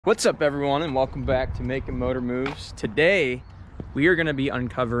What's up everyone, and welcome back to Makin Motor Moves. Today we are going to be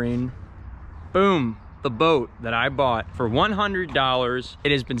uncovering, boom, the boat that I bought for $100.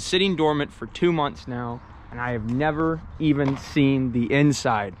 It has been sitting dormant for 2 months now, and I have never even seen the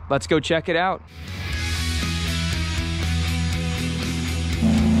inside. Let's go check it out.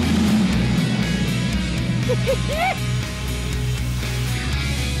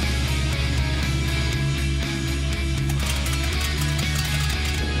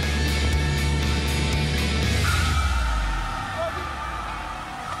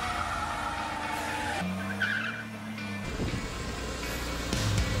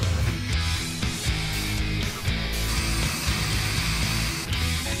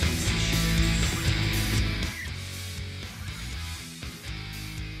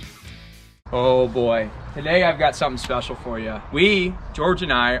 Oh boy, today I've got something special for you. George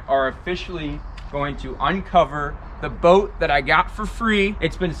and I, are officially going to uncover the boat that I got for free.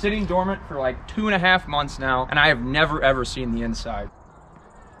 It's been sitting dormant for like 2.5 months now, and I have never ever seen the inside.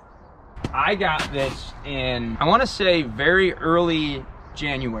 I got this in, I wanna say very early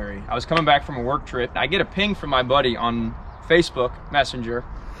January. I was coming back from a work trip. I get a ping from my buddy on Facebook Messenger,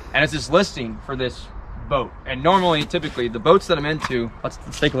 and it's this listing for this boat. And normally, typically, the boats that I'm into, let's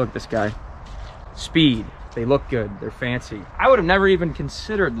take a look at this guy. Speed, they look good, they're fancy. I would have never even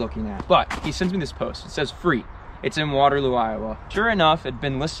considered looking at, but he sends me this post. It says free. It's in Waterloo, Iowa. Sure enough, it'd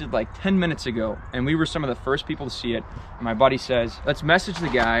been listed like 10 minutes ago, and we were some of the first people to see it. And my buddy says, let's message the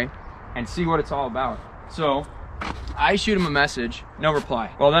guy and see what it's all about. So I shoot him a message, no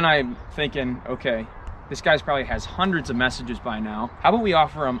reply. Well, then I'm thinking, okay, this guy's probably has hundreds of messages by now. How about we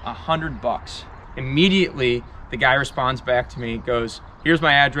offer him $100? Immediately, the guy responds back to me, goes, here's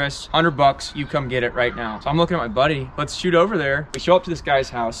my address, $100, you come get it right now. So I'm looking at my buddy, let's shoot over there. We show up to this guy's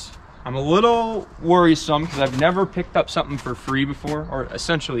house. I'm a little worrisome because I've never picked up something for free before, or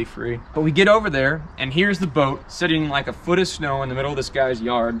essentially free. But we get over there, and here's the boat sitting like a foot of snow in the middle of this guy's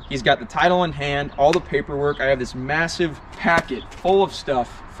yard. He's got the title in hand, all the paperwork. I have this massive packet full of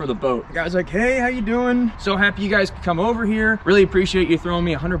stuff for the boat. The guy's like, hey, how you doing? So happy you guys could come over here. Really appreciate you throwing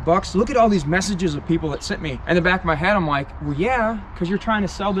me $100. Look at all these messages of people that sent me. In the back of my head, I'm like, well, yeah, because you're trying to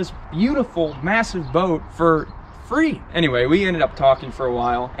sell this beautiful, massive boat for free. Anyway, we ended up talking for a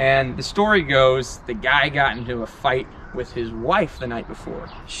while, and the story goes the guy got into a fight with his wife the night before.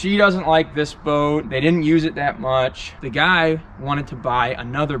 She doesn't like this boat. They didn't use it that much. The guy wanted to buy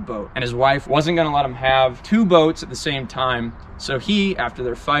another boat, and his wife wasn't gonna let him have 2 boats at the same time. So he, after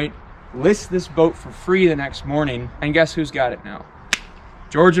their fight, lists this boat for free the next morning, and guess who's got it now?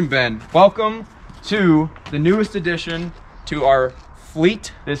 George and Ben. Welcome to the newest addition to our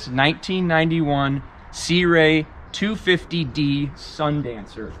fleet, this 1991 Sea Ray 250D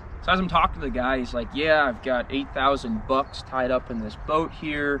Sundancer. So as I'm talking to the guy, he's like, yeah, I've got $8,000 tied up in this boat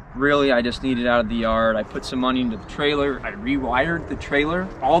here. Really, I just need it out of the yard. I put some money into the trailer. I rewired the trailer.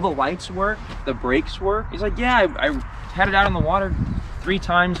 All the lights work, the brakes work. He's like, yeah, I had it out on the water 3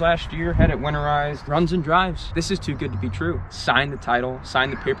 times last year, had it winterized, runs and drives. This is too good to be true. Signed the title,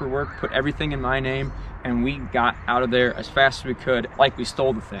 signed the paperwork, put everything in my name, and we got out of there as fast as we could, like we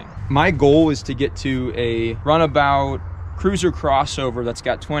stole the thing. My goal is to get to a runabout cruiser crossover that's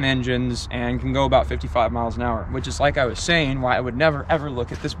got twin engines and can go about 55 miles an hour, which is, like I was saying, why I would never ever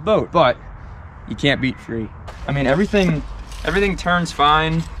look at this boat. But you can't beat free. I mean, everything turns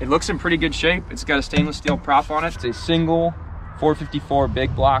fine. It looks in pretty good shape. It's got a stainless steel prop on it. It's a single 454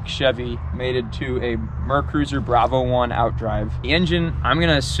 big block Chevy mated to a Mercury Bravo 1 outdrive. The engine, I'm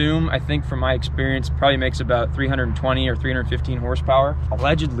gonna assume, I think from my experience, probably makes about 320 or 315 horsepower.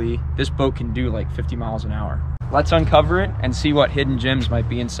 Allegedly, this boat can do like 50 miles an hour. Let's uncover it and see what hidden gems might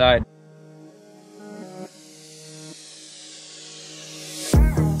be inside.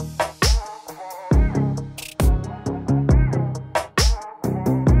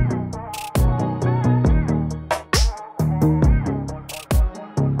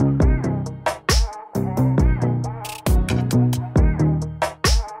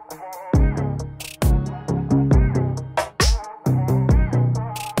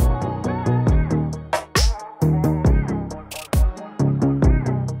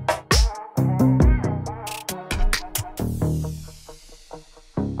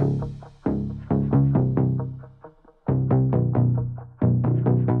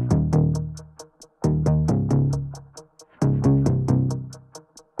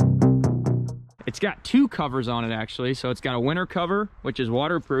 It's got 2 covers on it actually. So it's got a winter cover, which is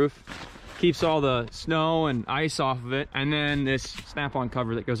waterproof, keeps all the snow and ice off of it, and then this snap-on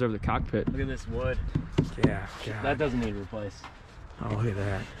cover that goes over the cockpit. Look at this wood. Yeah, God. That doesn't need replaced. Oh, look at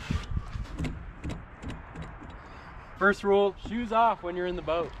that. First rule, shoes off when you're in the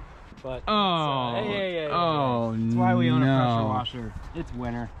boat. But hey. Oh, that's why we own a pressure washer. It's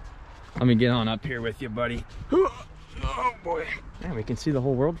winter. Let me get on up here with you, buddy. Oh boy. Man, we can see the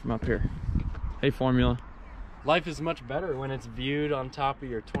whole world from up here. Hey, Formula. Life is much better when it's viewed on top of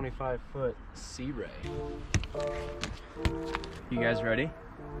your 25-foot Sea Ray. You guys ready?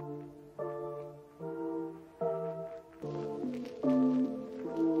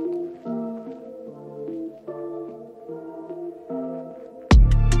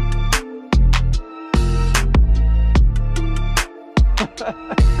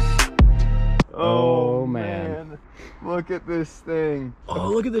 Oh man. Look at this thing. Oh,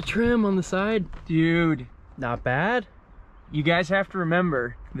 look at the trim on the side. Dude. Not bad. You guys have to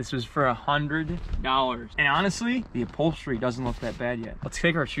remember, this was for $100. And honestly, the upholstery doesn't look that bad yet. Let's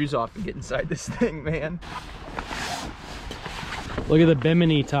take our shoes off and get inside this thing, man. Look at the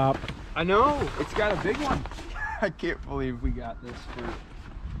bimini top. I know, it's got a big one. I can't believe we got this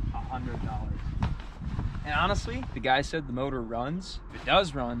for $100. And honestly, the guy said the motor runs. If it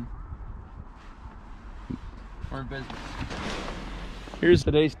does run, we're in business. Here's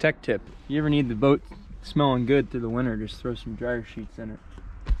today's tech tip. You ever need the boat smelling good through the winter, just throw some dryer sheets in it.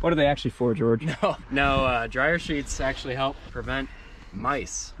 What are they actually for, George? No, dryer sheets actually help prevent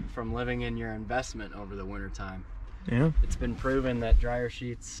mice from living in your investment over the winter time. Yeah. It's been proven that dryer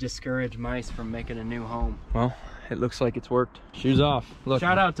sheets discourage mice from making a new home. Well, it looks like it's worked. Shoes off. Look.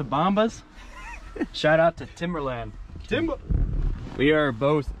 Shout out to Bombas. Shout out to Timberland. Timber. We are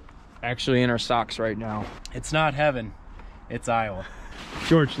both actually in our socks right now. It's not heaven, it's Iowa.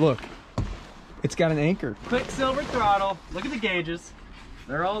 George, look. It's got an anchor. Quicksilver throttle. Look at the gauges.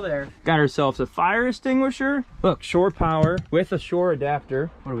 They're all there. Got ourselves a fire extinguisher. Look, shore power with a shore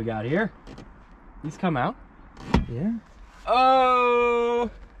adapter. What do we got here? These come out. Yeah. Oh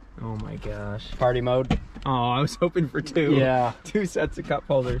my gosh. Party mode. Oh, I was hoping for two. Yeah. 2 sets of cup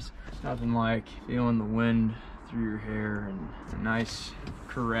holders. Nothing like feeling the wind through your hair and a nice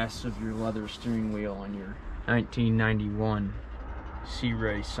caress of your leather steering wheel on your 1991 Sea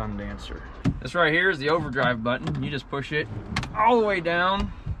Ray Sundancer. This right here is the overdrive button. You just push it all the way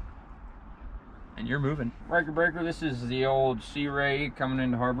down and you're moving. Breaker, this is the old Sea Ray coming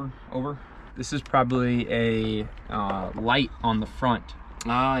into harbor. Over. This is probably a light on the front.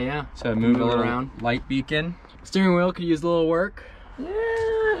 Ah, yeah. So move a little around. Light beacon. Steering wheel could use a little work.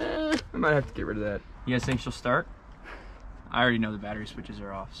 Yeah, I might have to get rid of that. You guys think she'll start? I already know the battery switches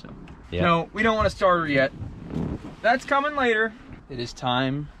are off, so. Yeah. No, we don't want to start her yet. That's coming later. It is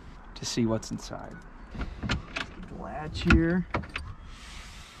time to see what's inside. Let's get the latch here.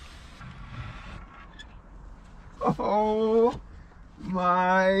 Oh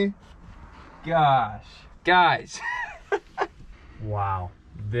my gosh. Guys. Wow.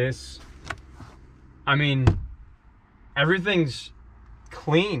 This, I mean, everything's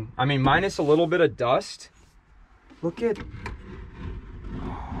clean. I mean, minus a little bit of dust. Look at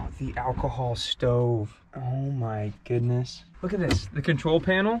the alcohol stove. Oh my goodness. Look at this, the control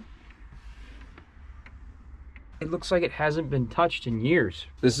panel. It looks like it hasn't been touched in years.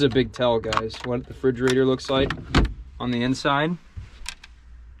 This is a big tell, guys, what the refrigerator looks like on the inside.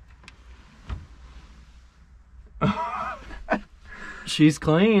 She's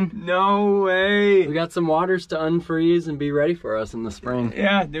clean. No way. We got some waters to unfreeze and be ready for us in the spring.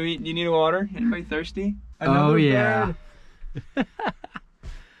 Yeah, do you need a water? Anybody thirsty? Oh yeah.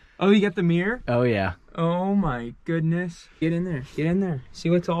 Oh, you got the mirror? Oh yeah. Oh my goodness. Get in there, get in there. See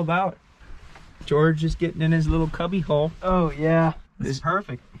what it's all about. George is getting in his little cubby hole. Oh yeah. This is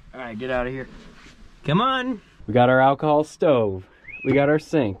perfect. All right, get out of here. Come on. We got our alcohol stove. We got our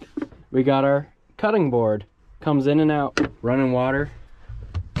sink. We got our cutting board. Comes in and out. Running water.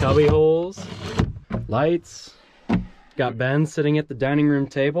 Cubby holes. Lights. Got Ben sitting at the dining room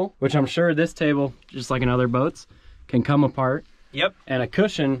table, which I'm sure this table, just like in other boats, can come apart. Yep. And a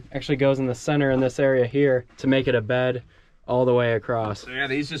cushion actually goes in the center in this area here to make it a bed all the way across. So yeah,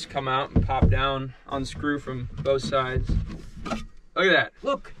 these just come out and pop down, unscrew from both sides. Look at that.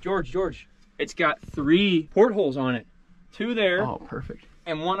 Look, George. It's got 3 portholes on it. 2 there. Oh, perfect.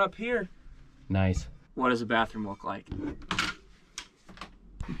 And 1 up here. Nice. What does a bathroom look like?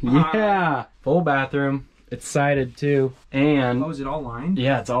 Yeah. Full bathroom. It's sided too. And oh, is it all lined?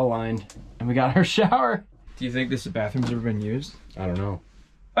 yeah, it's all lined. And we got our shower. Do you think this bathroom's ever been used? I don't know.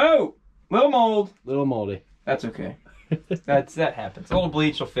 Oh, little mold. Little moldy. That's okay. That happens. A little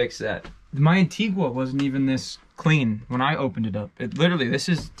bleach will fix that. My Antigua wasn't even this clean when I opened it up. It literally, this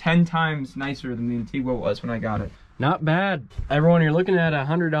is 10 times nicer than the Antigua was when I got it. Not bad. Everyone, you're looking at a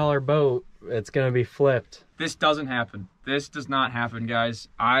 $100 boat It's gonna be flipped. This doesn't happen. This does not happen, guys.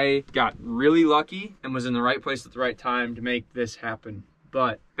 I got really lucky and was in the right place at the right time to make this happen.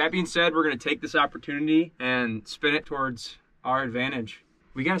 But that being said, we're gonna take this opportunity and spin it towards our advantage.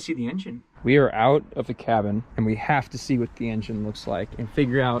 We gotta see the engine. We are out of the cabin and we have to see what the engine looks like and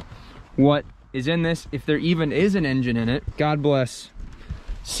figure out what is in this, if there even is an engine in it. God bless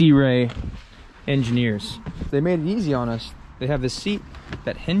Sea Ray engineers. They made it easy on us. They have this seat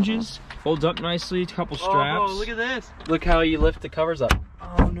that hinges, folds up nicely, a couple straps. Oh, look at this. Look how you lift the covers up.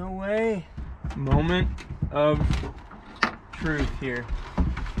 Oh, no way. Moment of truth here.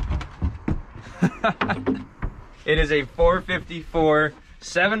 It is a 454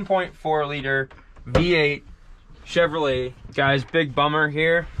 7.4 liter V8 Chevrolet. Guys, big bummer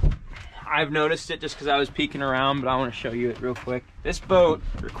here. I've noticed it just because I was peeking around, but I want to show you it real quick. This boat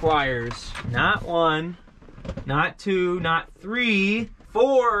requires not 1, not 2, not 3,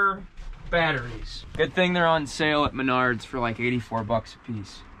 4 batteries. Good thing they're on sale at Menards for like 84 bucks a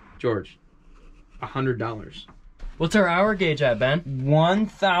piece. George, $100. What's our hour gauge at, Ben?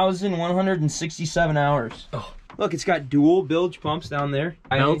 1,167 hours. Oh. Look, it's got dual bilge pumps down there.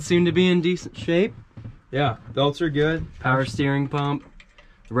 Belts seem to be in decent shape. Yeah, belts are good. Power steering pump,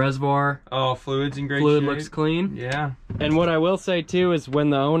 reservoir. Oh, fluid's in great shape. Fluid looks clean. Yeah. And what I will say too is when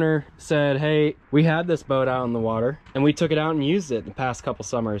the owner said, hey, we had this boat out in the water and we took it out and used it the past couple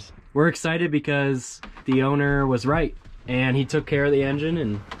summers. We're excited because the owner was right and he took care of the engine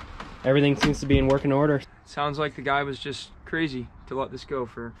and everything seems to be in working order. Sounds like the guy was just crazy to let this go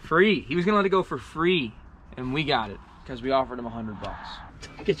for free. He was gonna let it go for free and we got it because we offered him $100.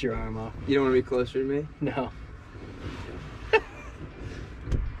 Get your arm off. You don't want to be closer to me? No.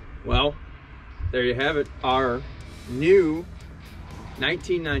 Well, there you have it. Our new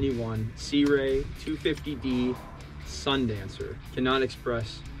 1991 Sea Ray 250D Sundancer. Cannot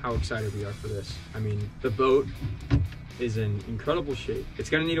express how excited we are for this. I mean, the boat is in incredible shape. It's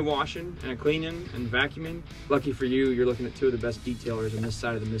gonna need a washing and a cleaning and vacuuming. Lucky for you, you're looking at 2 of the best detailers on this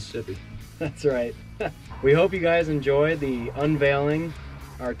side of the Mississippi. That's right. We hope you guys enjoyed the unveiling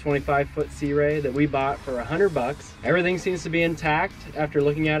our 25-foot Sea Ray that we bought for $100. Everything seems to be intact after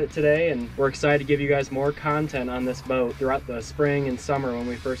looking at it today, and we're excited to give you guys more content on this boat throughout the spring and summer when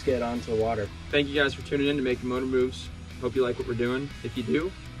we first get onto the water. Thank you guys for tuning in to Makin Motor Moves. Hope you like what we're doing. If you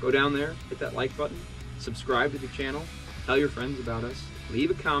do, go down there, hit that like button, subscribe to the channel, tell your friends about us,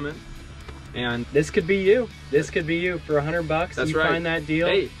 leave a comment, and this could be you. This could be you for $100. That's you right. Find that deal.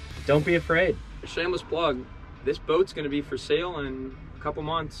 Hey, don't be afraid. a shameless plug. This boat's gonna be for sale in a couple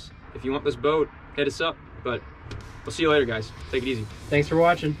months. If you want this boat, hit us up. But we'll see you later, guys. Take it easy. Thanks for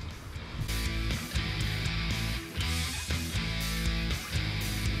watching.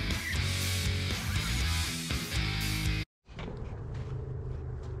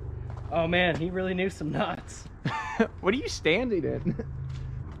 Oh man, he really knew some knots. What are you standing in?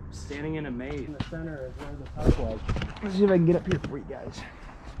 Standing in a maze. In the center is where the top was. Let's see if I can get up here for you guys.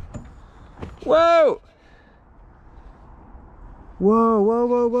 Whoa! Whoa, whoa,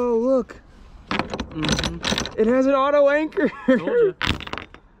 whoa, whoa, look. It has an auto anchor. Told you.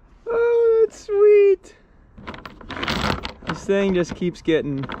 Oh, that's sweet. This thing just keeps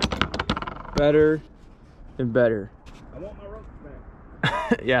getting better and better. I want my ropes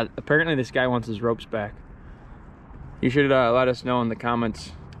back. Yeah, apparently this guy wants his ropes back. You should let us know in the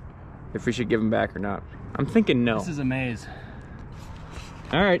comments if we should give them back or not. I'm thinking no. This is a maze.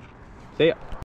 All right. See ya.